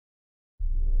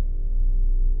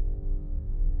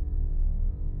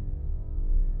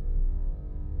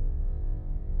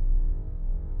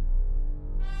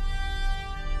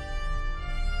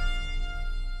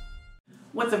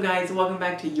What's up guys, welcome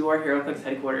back to your Heroclix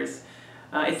headquarters.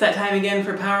 It's that time again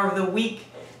for Power of the Week,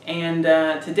 and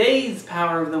today's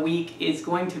Power of the Week is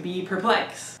going to be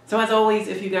Perplex. So as always,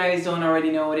 if you guys don't already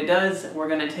know what it does, we're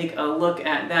going to take a look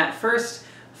at that first,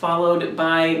 followed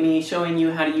by me showing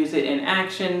you how to use it in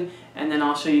action, and then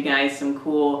I'll show you guys some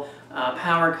cool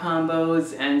power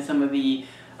combos and some of the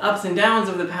ups and downs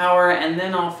of the power, and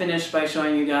then I'll finish by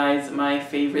showing you guys my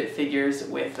favorite figures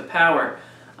with the power.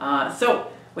 So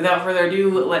without further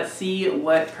ado, let's see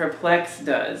what Perplex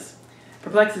does.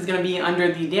 Perplex is going to be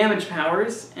under the damage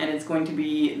powers, and it's going to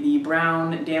be the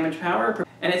brown damage power.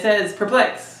 And it says,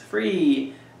 Perplex,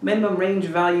 free, minimum range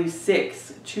value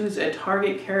 6. Choose a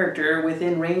target character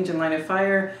within range and line of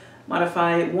fire.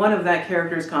 Modify one of that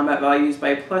character's combat values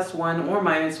by +1 or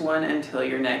 -1 until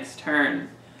your next turn.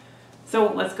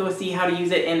 So let's go see how to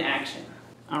use it in action.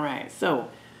 Alright, so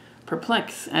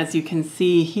Perplex, as you can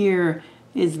see here,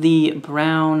 is the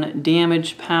brown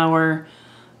damage power.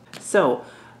 So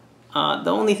the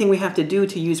only thing we have to do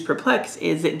to use Perplex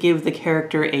is give the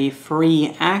character a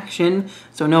free action,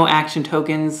 so no action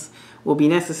tokens will be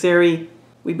necessary.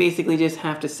 We basically just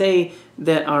have to say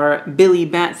that our Billy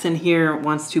Batson here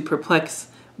wants to perplex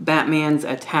Batman's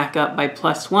attack up by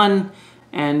 +1,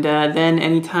 and then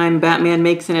anytime Batman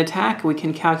makes an attack, we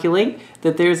can calculate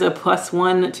that there's a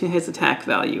 +1 to his attack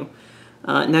value.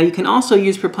 Now you can also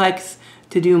use Perplex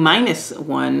to do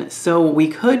 -1, so we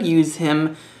could use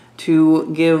him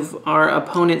to give our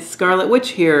opponent Scarlet Witch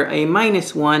here a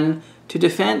 -1 to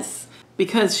defense,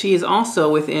 because she is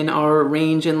also within our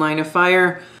range and line of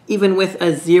fire. Even with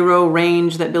a 0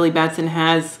 range that Billy Batson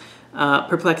has,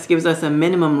 Perplex gives us a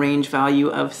minimum range value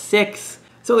of 6.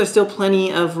 So there's still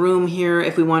plenty of room here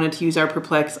if we wanted to use our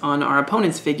Perplex on our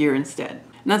opponent's figure instead.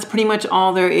 And that's pretty much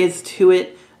all there is to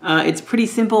it. It's pretty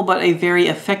simple but a very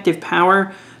effective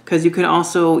power, because you could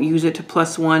also use it to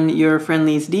 +1 your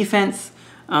friendly's defense.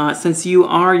 Since you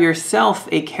are yourself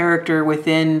a character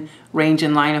within range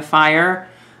and line of fire,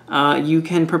 you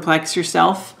can perplex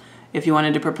yourself. If you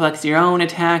wanted to perplex your own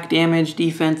attack, damage,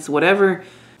 defense, whatever,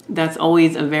 that's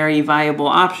always a very viable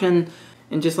option.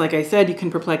 And just like I said, you can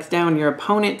perplex down your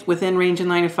opponent within range and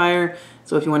line of fire.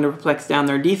 So if you want to perplex down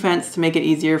their defense to make it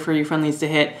easier for your friendlies to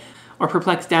hit, or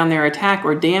perplex down their attack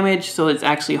or damage so it's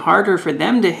actually harder for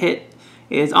them to hit,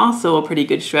 is also a pretty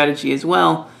good strategy as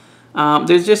well.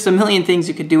 There's just a million things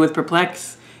you could do with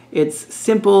Perplex. It's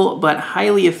simple but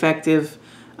highly effective.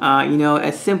 You know,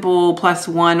 a simple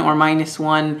 +1 or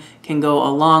 -1 can go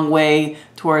a long way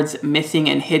towards missing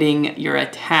and hitting your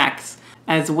attacks,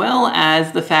 as well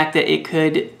as the fact that it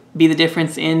could be the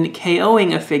difference in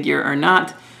KOing a figure or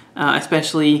not,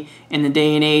 especially in the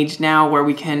day and age now where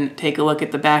we can take a look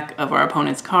at the back of our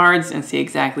opponent's cards and see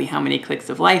exactly how many clicks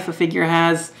of life a figure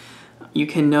has. You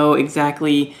can know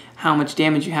exactly how much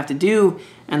damage you have to do,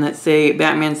 and let's say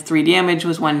Batman's 3 damage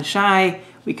was 1 shy,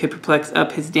 we could perplex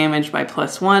up his damage by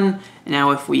 +1, and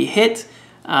now if we hit,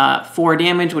 4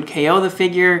 damage would KO the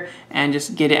figure and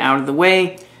just get it out of the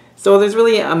way. So there's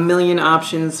really a million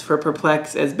options for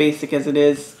Perplex, as basic as it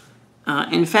is.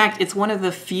 In fact, it's one of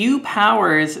the few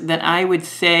powers that I would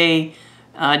say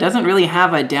doesn't really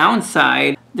have a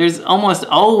downside. There's almost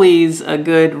always a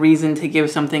good reason to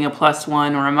give something a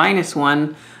 +1 or a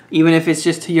 -1, even if it's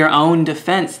just to your own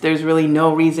defense. There's really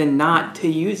no reason not to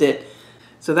use it.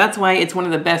 So that's why it's one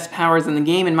of the best powers in the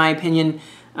game, in my opinion,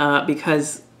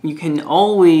 because you can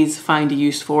always find a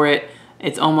use for it.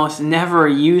 It's almost never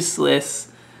useless,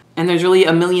 and there's really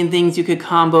a million things you could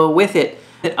combo with it.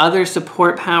 Other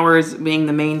support powers being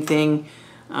the main thing,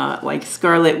 like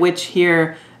Scarlet Witch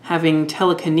here, having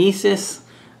telekinesis,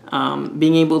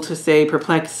 being able to, say,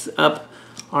 perplex up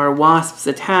our Wasp's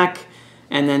attack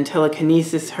and then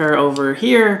telekinesis her over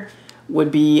here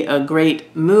would be a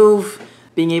great move.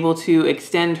 Being able to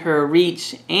extend her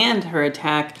reach and her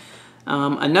attack.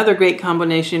 Another great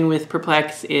combination with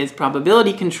Perplex is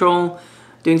probability control.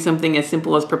 Doing something as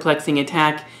simple as perplexing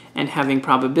attack and having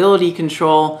probability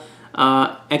control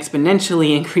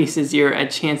exponentially increases your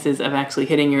chances of actually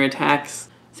hitting your attacks.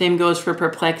 Same goes for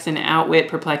Perplex and Outwit.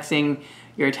 Perplexing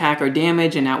your attack or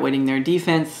damage and outwitting their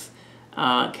defense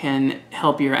can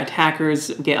help your attackers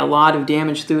get a lot of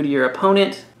damage through to your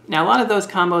opponent. Now, a lot of those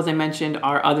combos I mentioned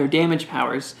are other damage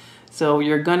powers, so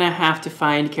you're gonna have to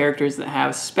find characters that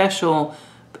have special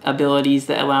abilities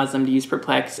that allows them to use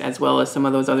Perplex, as well as some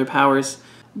of those other powers.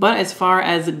 But as far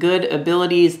as good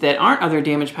abilities that aren't other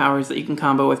damage powers that you can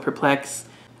combo with Perplex,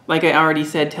 like I already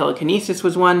said, telekinesis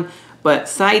was one, but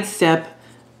sidestep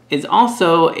is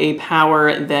also a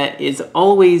power that is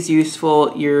always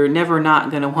useful. You're never not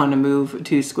going to want to move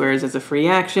 2 squares as a free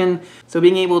action. So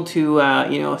being able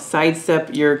to,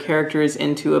 sidestep your characters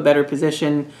into a better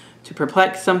position to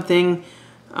perplex something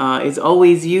is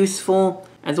always useful,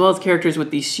 as well as characters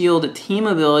with the S.H.I.E.L.D. team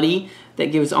ability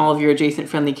that gives all of your adjacent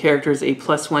friendly characters a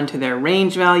 +1 to their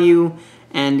range value,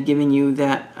 and giving you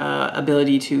that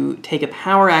ability to take a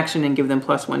power action and give them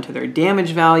 +1 to their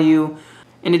damage value.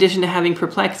 In addition to having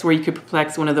Perplex, where you could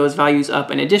perplex one of those values up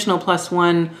an additional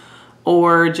 +1,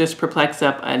 or just perplex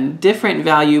up a different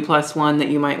value +1 that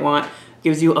you might want,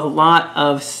 gives you a lot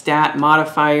of stat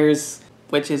modifiers,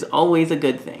 which is always a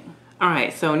good thing.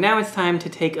 Alright, so now it's time to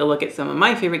take a look at some of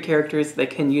my favorite characters that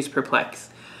can use Perplex.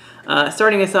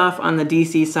 Starting us off on the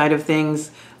DC side of things,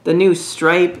 the new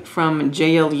Stripe from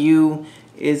JLU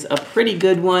is a pretty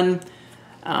good one,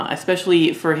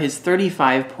 especially for his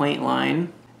 35-point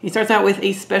line. He starts out with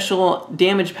a special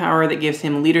damage power that gives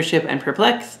him Leadership and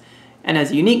Perplex, and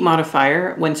as a unique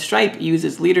modifier, when Stripe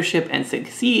uses Leadership and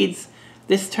succeeds,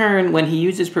 this turn, when he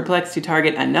uses Perplex to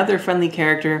target another friendly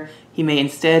character, he may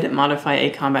instead modify a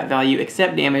combat value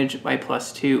except damage by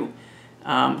 +2.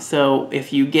 So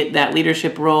if you get that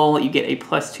Leadership roll, you get a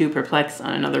 +2 Perplex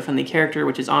on another friendly character,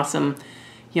 which is awesome.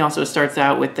 He also starts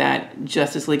out with that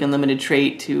Justice League Unlimited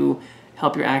trait to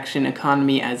help your action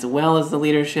economy as well as the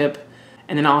Leadership.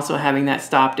 And then also having that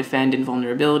Stop, Defend, and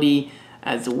Vulnerability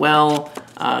as well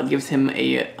gives him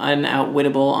a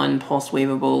unoutwittable,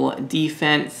 unpulse-waveable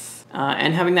defense.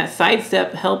 And having that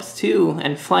Sidestep helps too,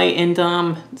 and Flight,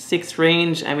 Indom, 6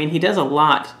 range. I mean, he does a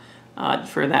lot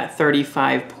for that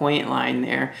 35-point line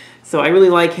there. So I really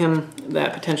like him.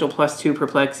 That potential +2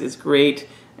 Perplex is great,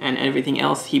 and everything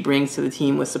else he brings to the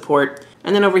team with support.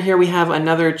 And then over here we have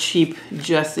another cheap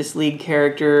Justice League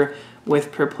character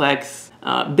with Perplex.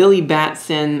 Billy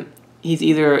Batson. He's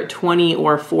either 20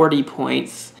 or 40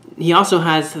 points. He also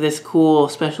has this cool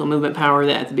special movement power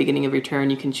that at the beginning of your turn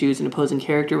you can choose an opposing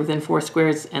character within 4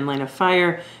 squares and line of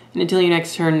fire, and until your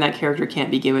next turn that character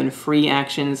can't be given free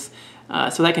actions.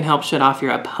 So that can help shut off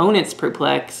your opponent's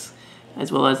Perplex,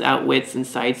 as well as outwits and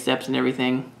sidesteps and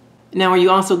everything. Now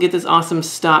you also get this awesome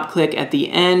stop click at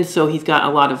the end, so he's got a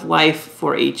lot of life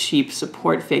for a cheap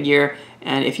support figure.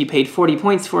 And if you paid 40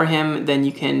 points for him, then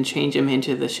you can change him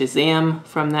into the Shazam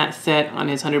from that set on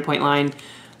his 100-point line.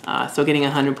 So getting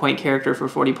a 100-point character for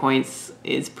 40 points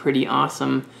is pretty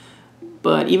awesome.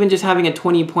 But even just having a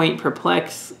 20-point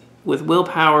Perplex with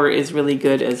willpower is really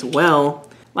good as well.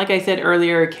 Like I said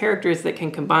earlier, characters that can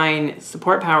combine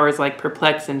support powers like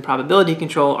Perplex and Probability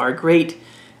Control are great.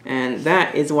 And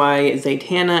that is why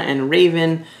Zatanna and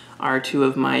Raven are 2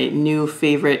 of my new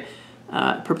favorite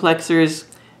Perplexers.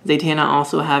 Zatanna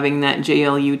also having that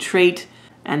JLU trait,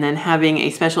 and then having a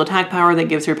special attack power that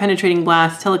gives her Penetrating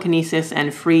Blast, Telekinesis,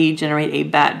 and free generate a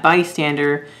Bat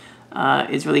Bystander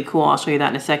is really cool. I'll show you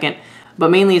that in a second. But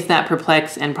mainly it's that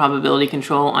Perplex and Probability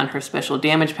Control on her special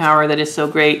damage power that is so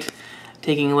great.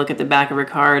 Taking a look at the back of her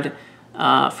card,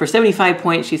 for 75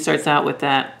 points she starts out with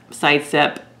that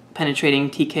Sidestep,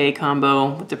 Penetrating TK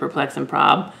combo with the Perplex and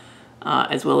Prob,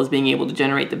 as well as being able to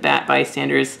generate the Bat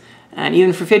Bystanders. And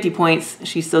even for 50 points,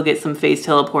 she still gets some Phase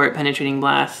Teleport, Penetrating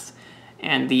Blast,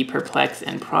 and the Perplex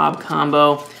and Prob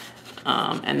combo.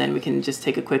 And then we can just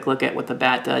take a quick look at what the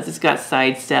Bat does. It's got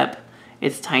Sidestep,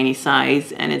 it's tiny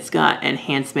size, and it's got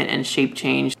Enhancement and Shape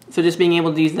Change. So just being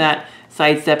able to use that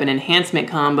Sidestep and Enhancement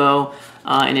combo,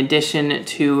 in addition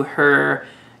to her,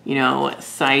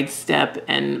 Sidestep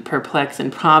and Perplex and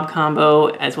Prob combo,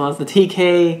 as well as the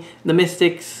TK, the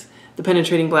Mystics, the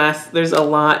Penetrating Blast. There's a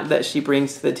lot that she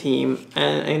brings to the team.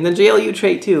 And the JLU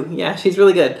trait too. Yeah, she's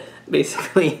really good,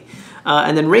 basically.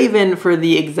 And then Raven, for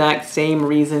the exact same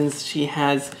reasons, she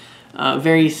has a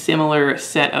very similar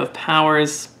set of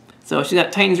powers. So she's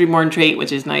got Titans Reborn trait,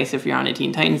 which is nice if you're on a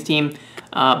Teen Titans team.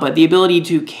 But the ability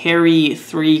to carry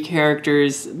 3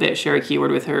 characters that share a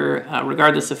keyword with her,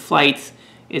 regardless of flight,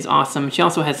 is awesome. She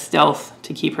also has Stealth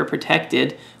to keep her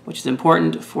protected, which is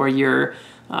important for your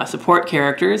support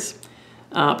characters.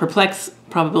 Perplex,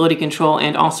 Probability Control,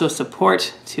 and also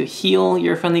Support to heal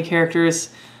your friendly characters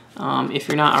if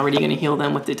you're not already going to heal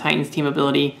them with the Titans team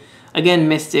ability. Again,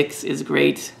 Mystics is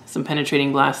great. Some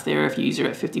Penetrating Blast there if you use her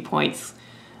at 50 points.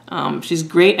 She's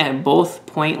great at both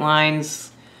point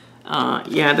lines.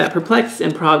 Yeah, that Perplex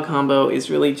and Prob combo is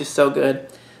really just so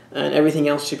good. And everything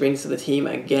else she brings to the team,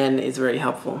 again, is very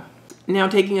helpful. Now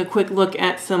taking a quick look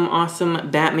at some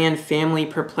awesome Batman family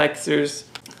Perplexers.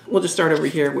 We'll just start over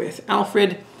here with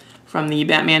Alfred from the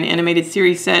Batman animated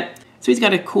series set. So he's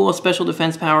got a cool special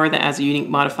defense power that has a unique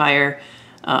modifier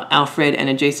Alfred and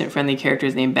adjacent friendly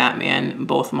characters named Batman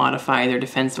both modify their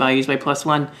defense values by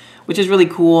 +1, which is really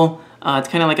cool. It's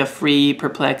kind of like a free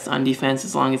Perplex on defense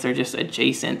as long as they're just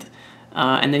adjacent.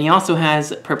 And then he also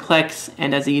has Perplex,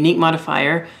 and as a unique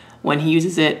modifier, when he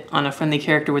uses it on a friendly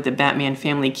character with the Batman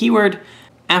family keyword,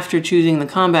 after choosing the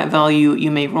combat value, you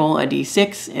may roll a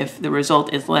d6. If the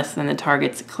result is less than the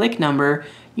target's click number,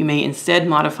 you may instead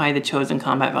modify the chosen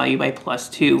combat value by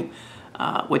 +2,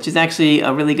 which is actually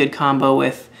a really good combo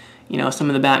with, you know, some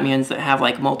of the Batmans that have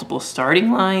like multiple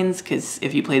starting lines, because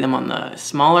if you play them on the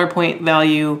smaller point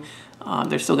value,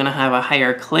 they're still going to have a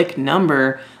higher click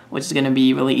number, which is going to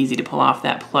be really easy to pull off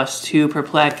that +2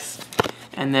 Perplex.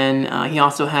 And then he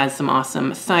also has some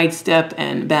awesome sidestep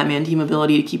and Batman team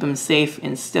ability to keep him safe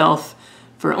in stealth.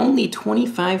 For only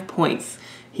 25 points,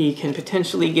 he can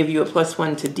potentially give you a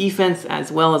 +1 to defense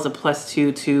as well as a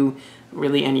 +2 to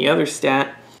really any other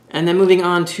stat. And then moving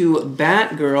on to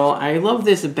Batgirl. I love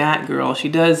this Batgirl. She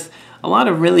does a lot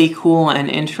of really cool and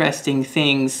interesting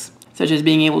things, such as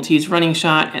being able to use running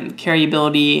shot and carry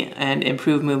ability and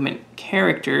improve movement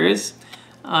characters.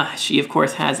 She, of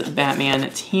course, has Batman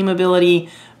team ability,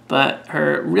 but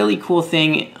her really cool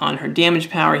thing on her damage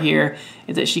power here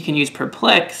is that she can use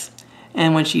Perplex,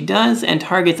 and when she does and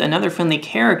targets another friendly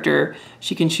character,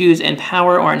 she can choose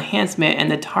Empower or Enhancement, and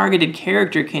the targeted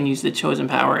character can use the chosen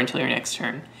power until your next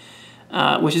turn,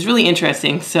 which is really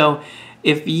interesting. So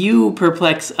if you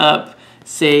Perplex up,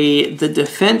 say, the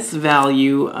defense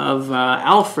value of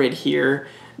Alfred here,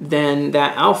 then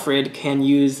that Alfred can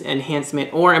use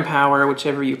Enhancement or Empower,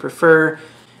 whichever you prefer.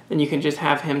 Then you can just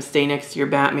have him stay next to your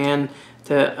Batman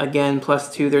to, again,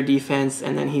 +2 their defense,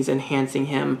 and then he's enhancing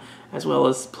him as well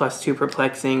as +2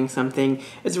 perplexing something.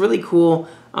 It's really cool.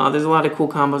 There's a lot of cool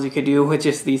combos you could do with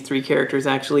just these three characters,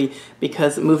 actually,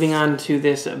 because moving on to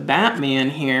this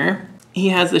Batman here, he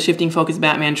has the Shifting Focus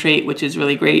Batman trait, which is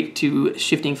really great to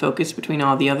shifting focus between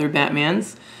all the other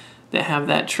Batmans that have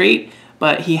that trait.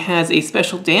 But he has a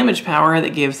special damage power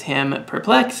that gives him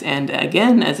Perplex, and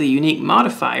again, as a unique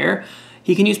modifier,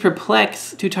 he can use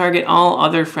Perplex to target all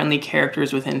other friendly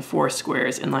characters within 4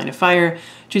 squares in line of fire,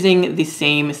 choosing the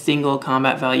same single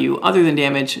combat value other than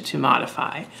damage to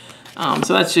modify.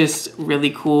 So that's just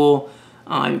really cool,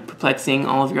 perplexing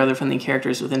all of your other friendly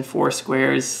characters within 4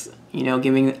 squares, you know,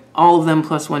 giving all of them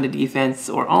 +1 to defense,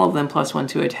 or all of them +1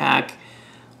 to attack,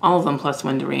 all of them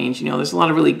 +1 to range. You know, there's a lot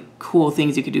of really cool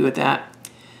things you could do with that.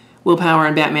 Willpower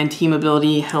and Batman team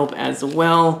ability help as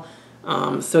well.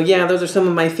 So yeah, those are some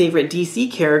of my favorite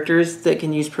DC characters that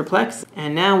can use Perplex.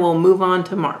 And now we'll move on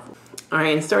to Marvel.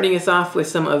 Alright, and starting us off with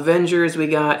some Avengers, we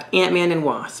got Ant-Man and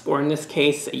Wasp, or in this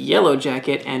case, Yellow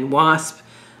Jacket and Wasp.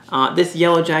 This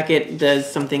Yellow Jacket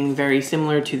does something very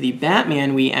similar to the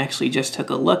Batman we actually just took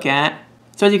a look at.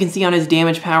 So as you can see on his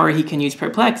damage power, he can use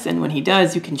Perplex, and when he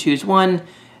does, you can choose one.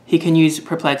 He can use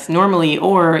Perplex normally,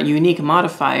 or unique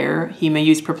modifier. He may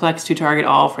use Perplex to target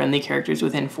all friendly characters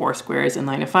within 4 squares in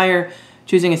line of fire,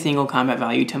 choosing a single combat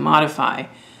value to modify.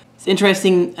 It's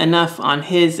interesting enough on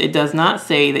his, it does not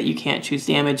say that you can't choose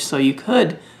damage, so you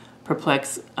could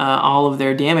Perplex all of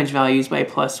their damage values by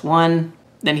 +1.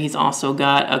 Then he's also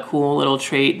got a cool little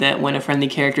trait that when a friendly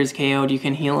character is KO'd, you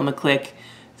can heal him a click.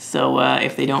 So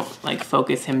if they don't like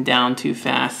focus him down too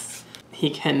fast, he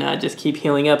can just keep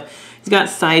healing up. He's got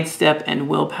sidestep and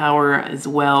willpower as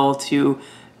well to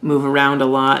move around a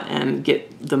lot and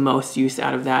get the most use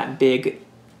out of that big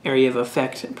area of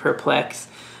effect, Perplex.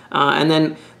 And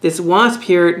then this Wasp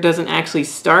here doesn't actually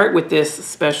start with this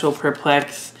special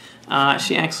Perplex.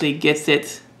 She actually gets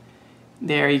it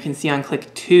there. You can see on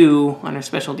click 2 on her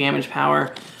special damage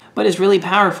power, but it's really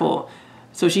powerful.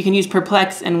 So she can use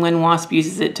Perplex, and when Wasp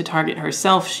uses it to target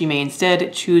herself, she may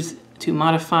instead choose to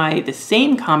modify the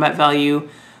same combat value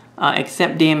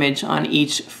except damage on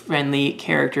each friendly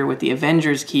character with the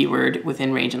Avengers keyword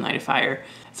within range and line of fire.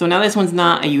 So now this one's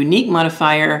not a unique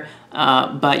modifier,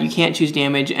 but you can't choose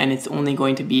damage, and it's only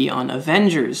going to be on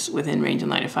Avengers within range and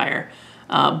line of fire.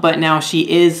 But now she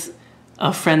is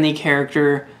a friendly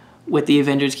character with the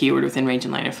Avengers keyword within range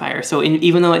and line of fire. So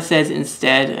even though it says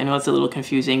instead, I know it's a little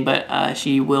confusing, but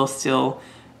she will still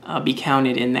be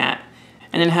counted in that.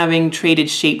 And then having traded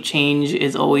shape change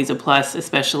is always a plus,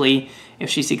 especially if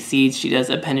she succeeds. She does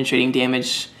a penetrating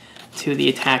damage to the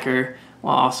attacker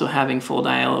while also having full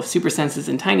dial of super senses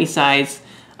and tiny size,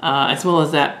 as well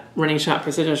as that running shot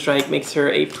precision strike makes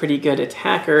her a pretty good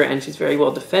attacker, and she's very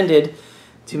well defended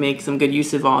to make some good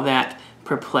use of all that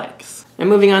Perplex. And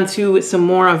moving on to some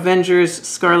more Avengers,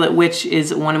 Scarlet Witch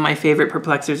is one of my favorite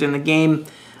Perplexers in the game.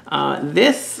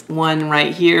 This one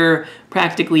right here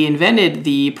practically invented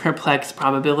the Perplex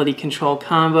probability control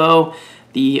combo.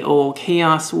 the old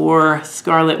Chaos War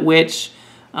Scarlet Witch.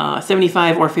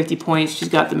 75 or 50 points. She's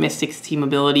got the Mystic's team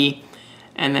ability,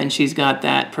 and then she's got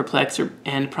that Perplex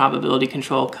and Probability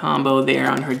Control combo there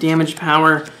on her damage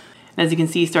power. As you can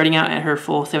see, starting out at her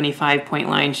full 75 point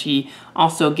line, she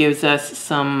also gives us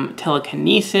some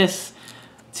telekinesis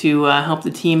to help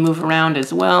the team move around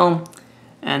as well.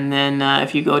 And then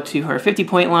if you go to her 50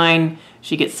 point line,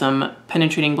 she gets some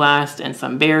Penetrating Blast and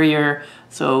some Barrier.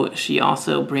 So she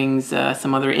also brings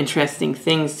some other interesting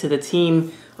things to the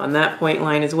team on that point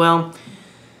line as well.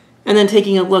 And then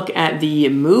taking a look at the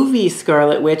movie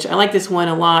Scarlet Witch, I like this one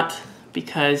a lot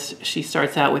because she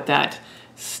starts out with that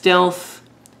stealth,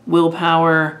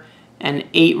 willpower, and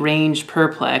 8 range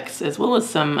perplex, as well as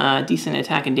some decent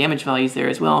attack and damage values there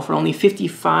as well for only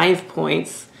 55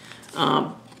 points.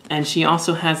 And she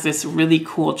also has this really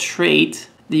cool trait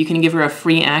that you can give her a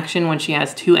free action when she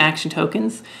has 2 action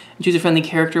tokens. Choose a friendly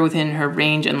character within her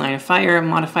range and line of fire.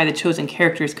 Modify the chosen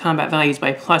character's combat values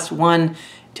by +1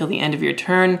 till the end of your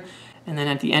turn. And then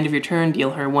at the end of your turn,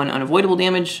 deal her 1 unavoidable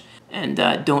damage. And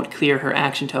don't clear her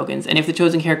action tokens. And if the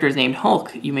chosen character is named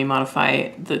Hulk, you may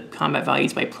modify the combat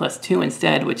values by +2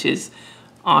 instead, which is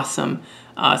awesome.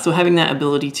 So having that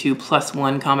ability to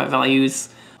 +1 combat values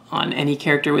on any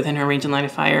character within her range and line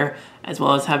of fire, as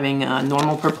well as having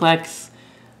normal perplex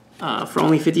for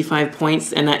only 55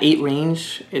 points, and that 8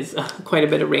 range is quite a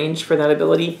bit of range for that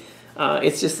ability.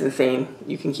 It's just insane.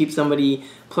 You can keep somebody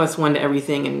 +1 to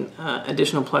everything, and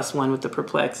additional +1 with the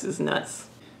perplex is nuts.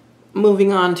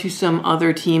 Moving on to some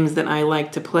other teams that I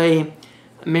like to play.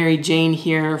 Mary Jane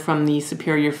here from the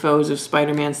Superior Foes of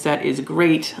Spider-Man set is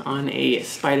great on a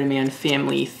Spider-Man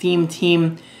family theme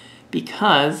team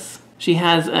because she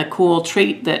has a cool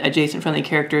trait that adjacent friendly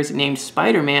characters named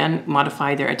Spider-Man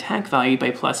modify their attack value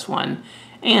by +1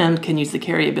 and can use the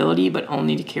carry ability, but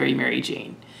only to carry Mary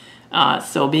Jane.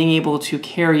 So being able to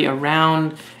carry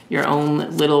around your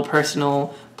own little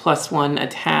personal +1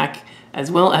 attack, as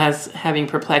well as having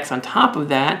Perplex on top of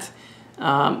that,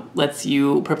 lets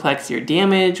you perplex your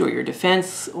damage or your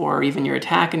defense or even your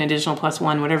attack an additional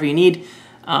 +1, whatever you need,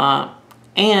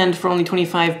 and for only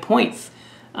 25 points.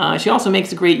 She also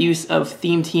makes a great use of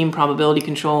theme team probability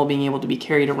control. Being able to be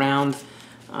carried around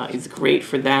is great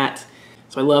for that.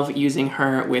 So I love using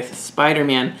her with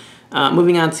Spider-Man.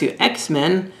 Moving on to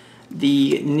X-Men,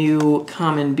 the new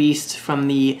common beast from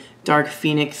the Dark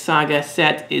Phoenix Saga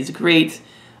set is great.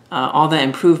 All that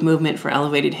improved movement for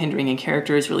elevated, hindering, and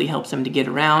characters really helps him to get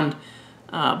around.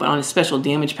 But on his special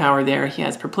damage power there, he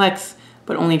has Perplex,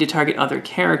 but only to target other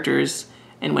characters.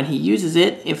 And when he uses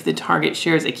it, if the target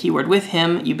shares a keyword with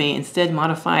him, you may instead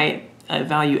modify a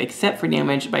value except for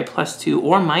damage by +2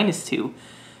 or -2,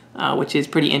 which is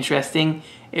pretty interesting.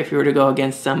 If you were to go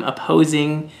against some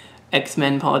opposing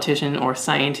X-Men politician or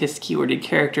scientist keyworded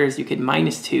characters, you could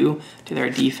 -2 to their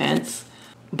defense.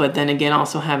 But then again,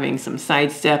 also having some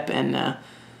sidestep and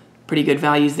pretty good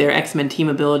values there. X-Men team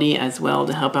ability as well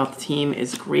to help out the team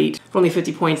is great. For only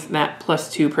 50 points, that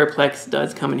 +2 perplex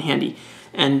does come in handy.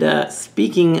 And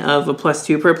speaking of a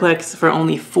 +2 perplex, for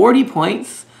only 40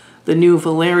 points, the new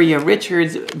Valeria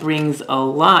Richards brings a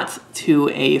lot to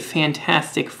a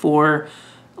Fantastic Four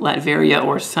Latveria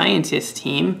or Scientist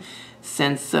team,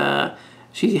 since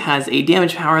she has a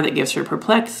damage power that gives her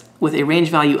Perplex with a range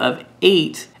value of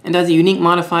 8, and as a unique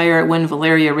modifier, when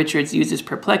Valeria Richards uses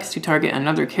Perplex to target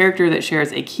another character that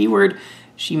shares a keyword,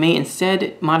 she may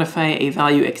instead modify a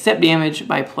value except damage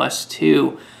by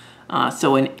 +2.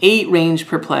 So an 8 range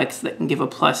Perplex that can give a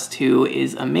 +2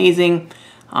 is amazing.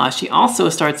 She also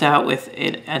starts out with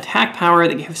an attack power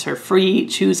that gives her free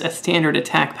choose a standard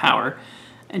attack power,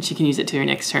 and she can use it to her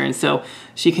next turn. So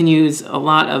she can use a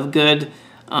lot of good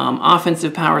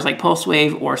offensive powers like Pulse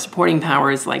Wave, or supporting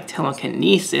powers like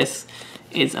Telekinesis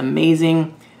is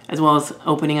amazing, as well as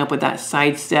opening up with that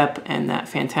Sidestep and that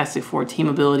Fantastic Four team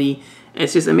ability.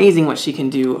 It's just amazing what she can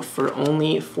do for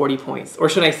only 40 points, or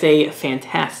should I say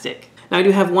fantastic. Now I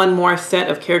do have one more set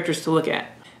of characters to look at.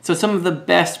 So some of the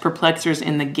best Perplexers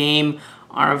in the game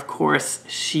are, of course,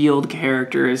 S.H.I.E.L.D.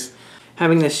 characters.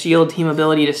 Having the S.H.I.E.L.D. team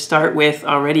ability to start with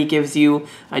already gives you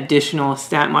additional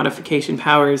stat modification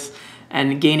powers,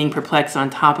 and gaining Perplex on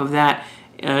top of that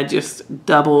just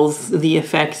doubles the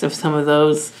effects of some of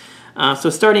those. So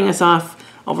starting us off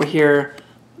over here,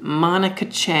 Monica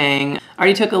Chang. I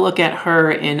already took a look at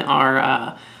her in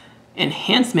our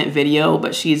enhancement video,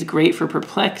 but she's great for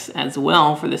Perplex as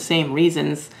well for the same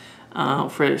reasons.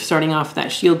 For starting off that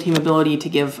S.H.I.E.L.D. team ability to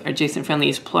give adjacent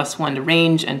friendlies +1 to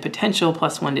range and potential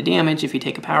 +1 to damage if you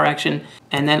take a power action.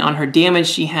 And then on her damage,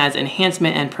 she has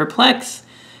enhancement and Perplex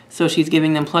So she's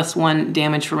giving them +1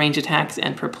 damage for range attacks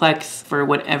and Perplex for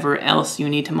whatever else you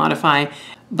need to modify.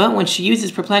 But when she uses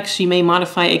Perplex, she may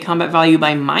modify a combat value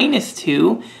by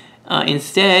 -2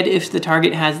 instead if the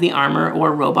target has the armor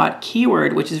or robot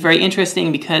keyword, which is very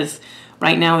interesting because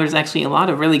right now there's actually a lot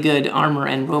of really good armor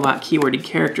and robot keyworded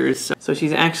characters. So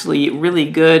she's actually really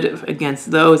good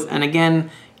against those. And again,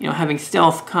 you know, having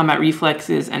stealth, combat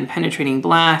reflexes, and penetrating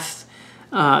blast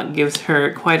gives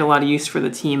her quite a lot of use for the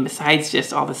team besides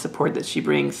just all the support that she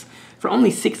brings. For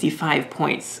only 65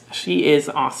 points, she is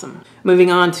awesome.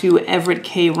 Moving on to Everett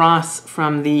K. Ross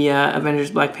from the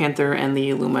Avengers Black Panther and the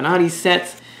Illuminati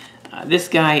sets. This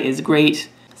guy is great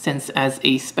since as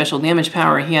a special damage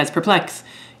power he has Perplex,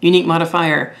 unique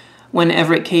modifier. When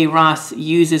Everett K. Ross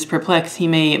uses Perplex, he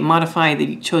may modify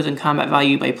the chosen combat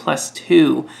value by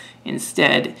 +2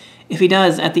 instead. If he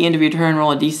does, at the end of your turn,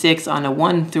 roll a d6 on a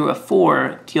 1 through a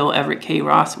 4, deal Everett K.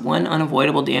 Ross 1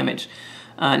 unavoidable damage.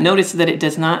 Notice that it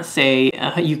does not say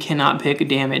you cannot pick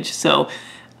damage, so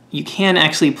you can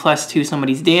actually +2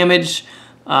 somebody's damage,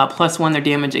 +1 their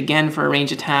damage again for a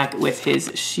range attack with his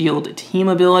S.H.I.E.L.D. team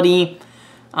ability,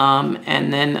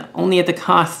 and then only at the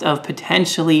cost of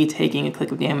potentially taking a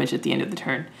click of damage at the end of the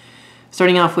turn.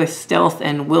 Starting off with stealth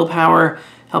and willpower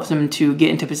helps him to get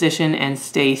into position and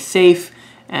stay safe.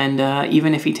 And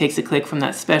even if he takes a click from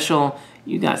that special,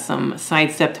 you got some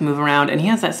sidestep to move around. And he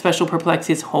has that special Perplex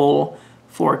his whole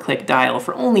 4-click dial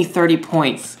for only 30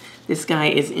 points. This guy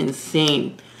is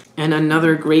insane. And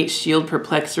another great S.H.I.E.L.D.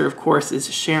 Perplexer, of course,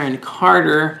 is Sharon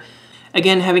Carter.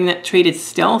 Again, having that traded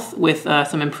stealth with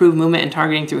some improved movement and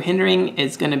targeting through hindering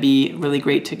is going to be really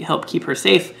great to help keep her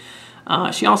safe.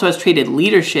 She also has traded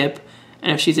leadership.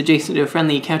 And if she's adjacent to a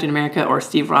friendly Captain America or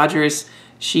Steve Rogers,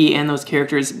 she and those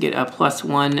characters get a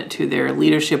 +1 to their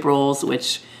leadership roles,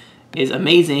 which is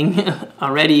amazing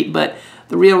already. But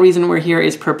the real reason we're here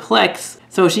is Perplex.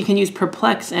 So she can use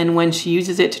Perplex, and when she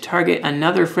uses it to target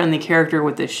another friendly character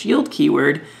with the S.H.I.E.L.D.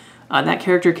 keyword, that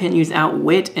character can use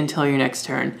Outwit until your next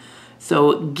turn.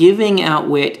 So giving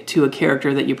Outwit to a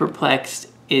character that you perplexed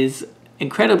is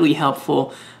incredibly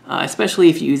helpful, especially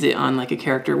if you use it on like a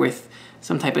character with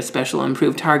some type of special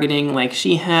improved targeting like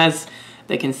she has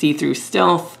that can see through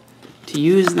stealth. To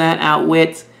use that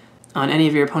Outwit on any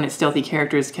of your opponent's stealthy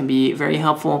characters can be very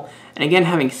helpful. And again,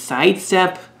 having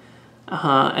sidestep,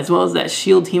 as well as that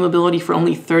S.H.I.E.L.D. team ability for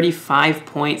only 35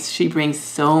 points. She brings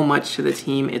so much to the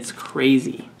team, it's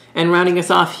crazy. And rounding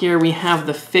us off here, we have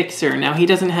the Fixer. Now, he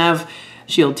doesn't have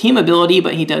S.H.I.E.L.D. team ability,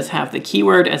 but he does have the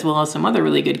keyword, as well as some other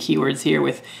really good keywords here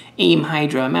with Aim,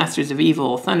 Hydra, Masters of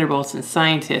Evil, Thunderbolts, and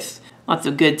Scientists. Lots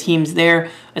of good teams there.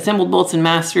 Assembled Bolts and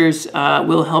Masters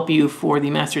will help you for the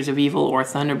Masters of Evil or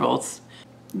Thunderbolts.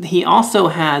 He also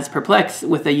has Perplex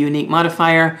with a unique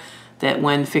modifier that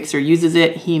when Fixer uses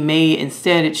it, he may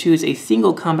instead choose a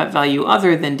single combat value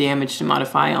other than damage to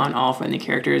modify on all friendly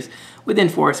characters within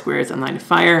 4 squares on line of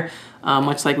fire,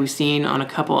 much like we've seen on a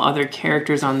couple other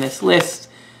characters on this list.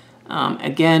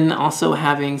 Again, also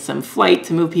having some flight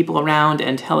to move people around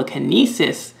and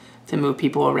telekinesis to move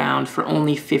people around for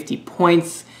only 50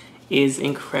 points is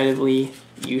incredibly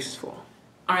useful.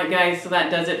 Alright guys, so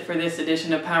that does it for this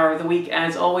edition of Power of the Week.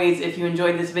 As always, if you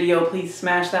enjoyed this video, please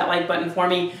smash that like button for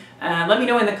me. Let me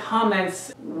know in the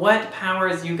comments what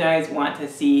powers you guys want to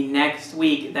see next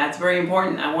week. That's very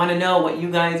important. I want to know what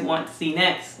you guys want to see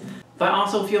next. But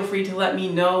also feel free to let me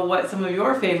know what some of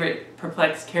your favorite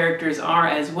Perplex characters are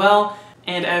as well.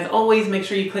 And as always, make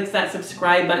sure you click that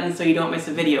subscribe button so you don't miss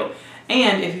a video.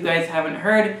 And if you guys haven't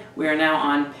heard, we are now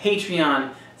on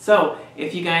Patreon. So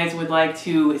if you guys would like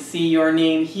to see your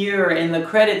name here in the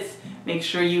credits, make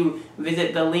sure you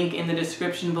visit the link in the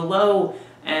description below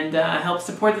and help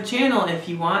support the channel if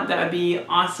you want. That would be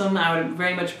awesome. I would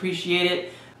very much appreciate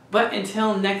it. But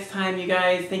until next time, you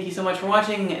guys, thank you so much for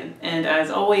watching. And as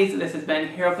always, this has been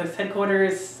Heroclix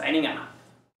Headquarters, signing off.